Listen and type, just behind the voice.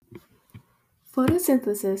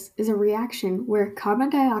Photosynthesis is a reaction where carbon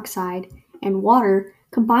dioxide and water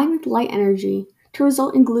combine with light energy to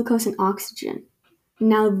result in glucose and oxygen.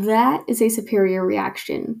 Now that is a superior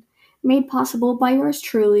reaction, made possible by yours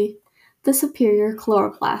truly, the superior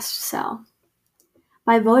chloroplast cell.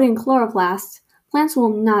 By voting chloroplasts, plants will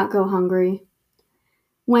not go hungry.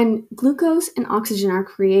 When glucose and oxygen are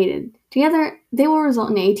created, together they will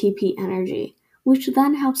result in ATP energy, which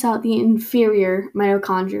then helps out the inferior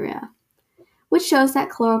mitochondria, which shows that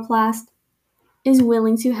chloroplast is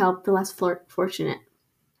willing to help the less fortunate.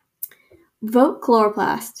 Vote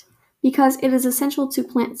chloroplast because it is essential to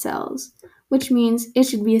plant cells, which means it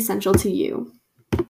should be essential to you.